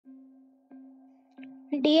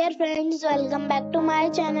Dear friends, welcome back to my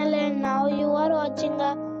channel and now you are watching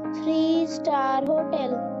a 3-star hotel.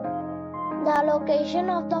 The location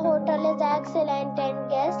of the hotel is excellent and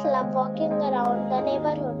guests love walking around the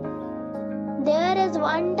neighborhood. There is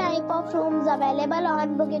one type of rooms available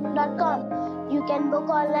on booking.com. You can book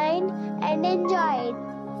online and enjoy it.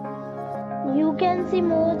 You can see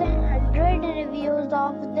more than 100 reviews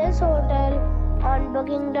of this hotel on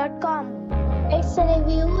booking.com. Its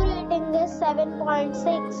review rating is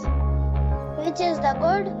 7.6, which is the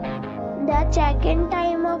good. The check-in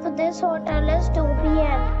time of this hotel is 2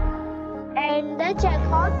 p.m. and the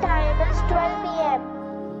check-out time is 12 p.m.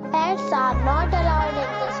 Pets are not allowed in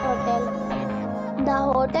this hotel. The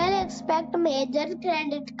hotel expects major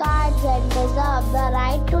credit cards and reserves the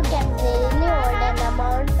right to temporarily hold an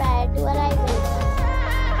amount prior to arrival.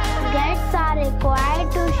 Guests are required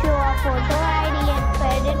to show a photo ID and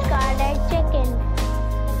credit card at check-in.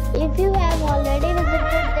 If you have already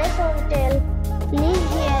visited this hotel, please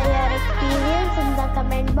share your experience in the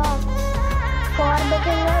comment box. For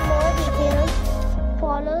booking or more details,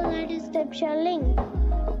 follow the description link.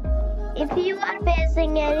 If you are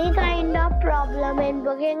facing any kind of problem in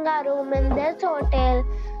booking a room in this hotel,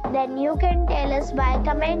 then you can tell us by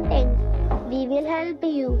commenting. We will help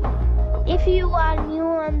you. If you are new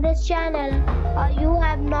on this channel or you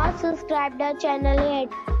have not subscribed our channel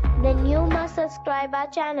yet, then you must subscribe our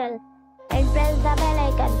channel and press the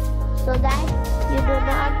bell icon so that you do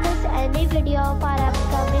not miss any video of our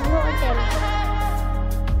upcoming hotel.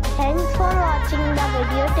 Thanks for watching the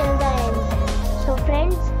video till the end. So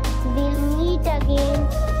friends, we'll meet again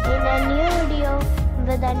in a new video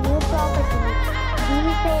with a new property. Be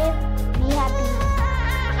safe, be happy.